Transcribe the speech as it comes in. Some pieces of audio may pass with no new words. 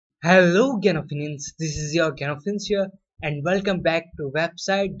Hello Ganofins, this is your Ganofins here and welcome back to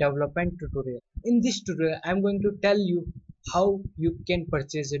website development tutorial. In this tutorial I am going to tell you how you can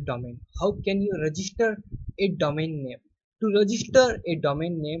purchase a domain. How can you register a domain name? To register a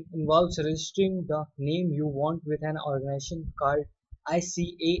domain name involves registering the name you want with an organization called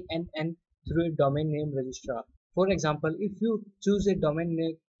ICANN through a domain name registrar. For example, if you choose a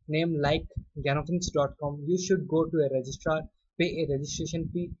name like Ganofins.com, you should go to a registrar, pay a registration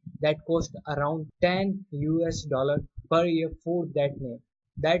fee that costs around 10 US dollar per year for that name.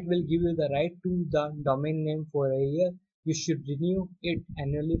 That will give you the right to the domain name for a year. You should renew it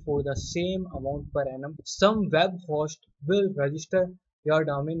annually for the same amount per annum. Some web host will register your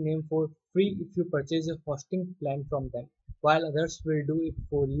domain name for free if you purchase a hosting plan from them, while others will do it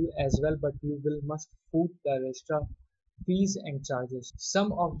for you as well, but you will must put the registrar fees and charges.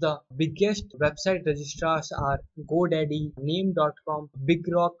 Some of the biggest website registrars are GoDaddy, Name.com,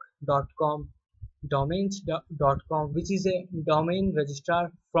 BigRock.com, Domains.com, which is a domain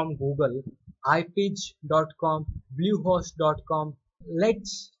registrar from Google, iPage.com, Bluehost.com.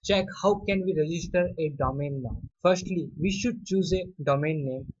 Let's check how can we register a domain now. Firstly, we should choose a domain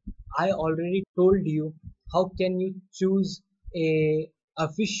name. I already told you how can you choose a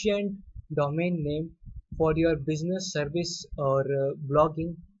efficient domain name for your business service or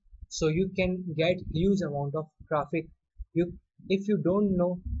blogging, so you can get huge amount of traffic. You, if you don't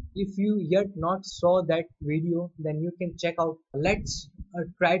know, if you yet not saw that video, then you can check out. Let's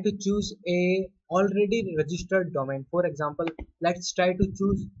try to choose a already registered domain. For example, let's try to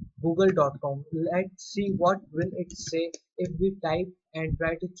choose google.com. Let's see what will it say if we type and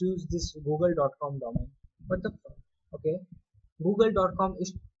try to choose this google.com domain. What the fuck? Okay, google.com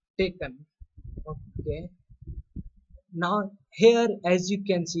is taken. Okay, now here, as you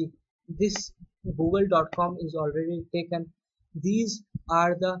can see, this google.com is already taken. These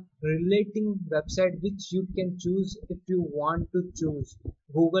are the relating website which you can choose if you want to choose.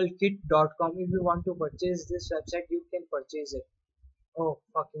 Googlekit.com, if you want to purchase this website, you can purchase it. Oh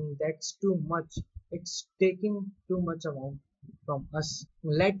fucking, that's too much. It's taking too much amount from us.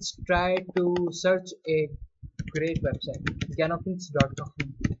 Let's try to search a great website. Ganofins.com.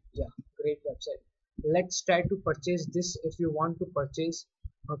 Yeah, great website. Let's try to purchase this if you want to purchase.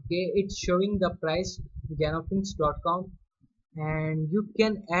 Okay, it's showing the price Ganofins.com, and you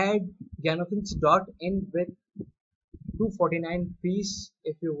can add Ganofins.in with 249 piece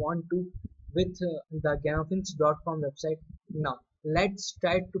if you want to with the Ganofins.com website. Now let's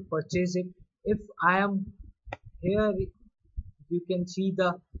try to purchase it. If I am here, you can see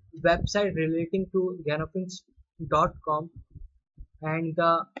the website relating to Ganofins.com and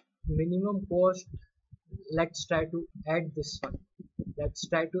the minimum cost. Let's try to add this one. Let's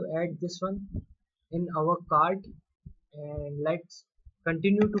try to add this one in our cart, and let's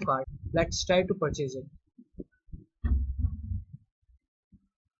continue to cart. Let's try to purchase it.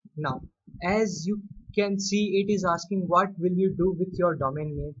 Now, as you can see, it is asking what will you do with your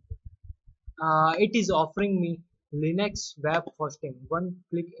domain name. It is offering me Linux web hosting, one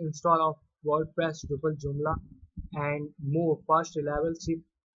click install of WordPress, Drupal, Joomla, and more fast, reliable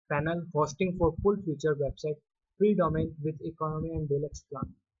cPanel hosting for full feature website, free domain with economy and deluxe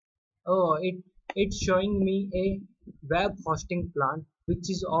plan. Oh, it's showing me a web hosting plan which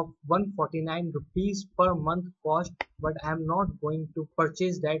is of 149 rupees per month cost, but I am not going to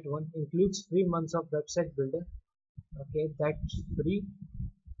purchase that one. Includes 3 months of website builder. Okay, that's free.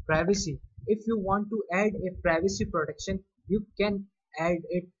 Privacy, if you want to add a privacy protection, you can add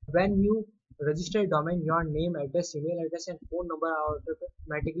it. When you register a domain, your name, address, email address, and phone number are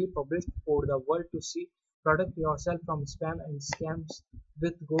automatically published for the world to see. Protect yourself from spam and scams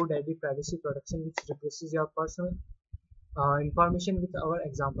with GoDaddy privacy protection, which replaces your personal information with our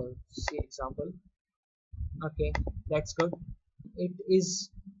example. See example. Okay, that's good. It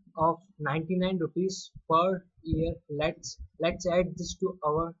is of 99 rupees per year. Let's add this to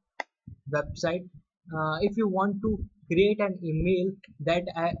our website. If you want to create an email that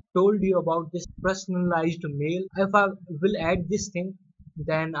I told you about, this personalized mail, if I will add this thing,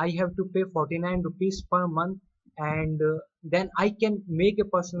 then I have to pay 49 rupees per month, and then I can make a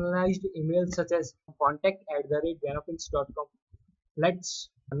personalized email such as contact@ganofins.com. Let's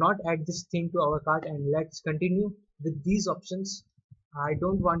not add this thing to our cart, and let's continue with these options. I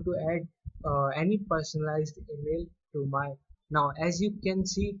don't want to add any personalized email to my. Now as you can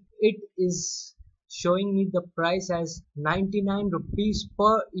see, it is showing me the price as 99 rupees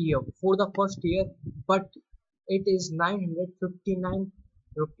per year for the first year, but it is 959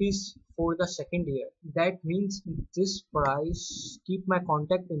 rupees for the second year. That means this price keep my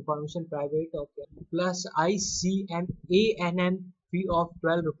contact information private. Okay, plus ICANN fee of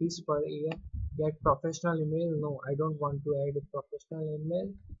 12 rupees per year. Get professional email. No, I don't want to add a professional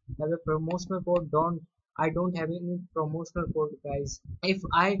email. Have a promotional code. I don't have any promotional code, guys. If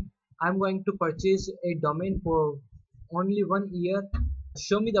I'm going to purchase a domain for only 1 year,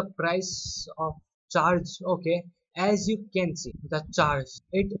 show me the price of charge. Okay, as you can see the charge,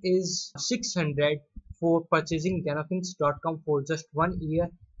 it is 600 for purchasing ganofins.com for just 1 year,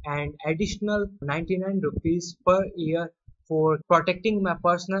 and additional 99 rupees per year for protecting my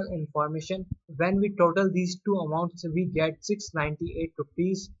personal information. When we total these two amounts, we get 698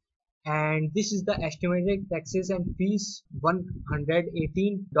 rupees, and this is the estimated taxes and fees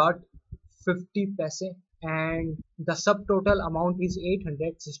 118.50 paise, and the subtotal amount is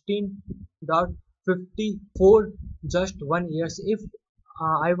 816.54 just 1 years. If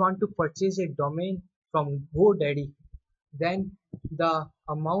I want to purchase a domain from GoDaddy, then the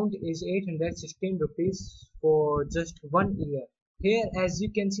amount is 816 rupees for just 1 year. Here, as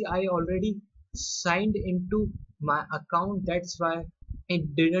you can see, I already signed into my account. That's why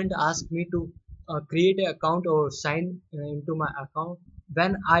it didn't ask me to create an account or sign into my account.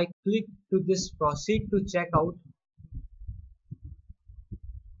 When I click to this proceed to check out,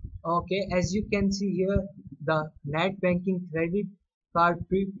 okay, as you can see here, the net banking, credit card,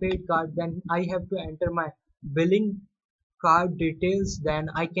 prepaid card, then I have to enter my billing card details, then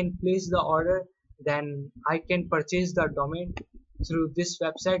I can place the order, then I can purchase the domain through this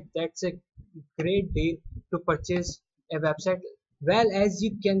website. That's a great deal to purchase a website. Well, as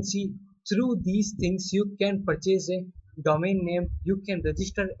you can see, through these things you can purchase a domain name, you can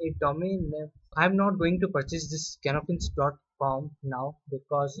register a domain name. I'm not going to purchase this Ganofins.com now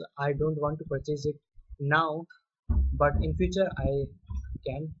because I don't want to purchase it now, but in future I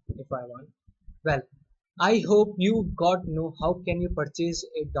can if I want. Well, I hope you got know how can you purchase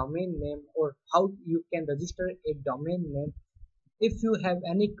a domain name or how you can register a domain name. If you have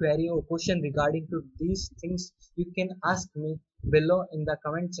any query or question regarding to these things, you can ask me below in the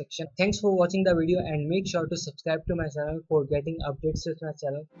comment section. Thanks for watching the video and make sure to subscribe to my channel for getting updates with my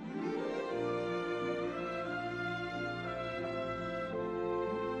channel.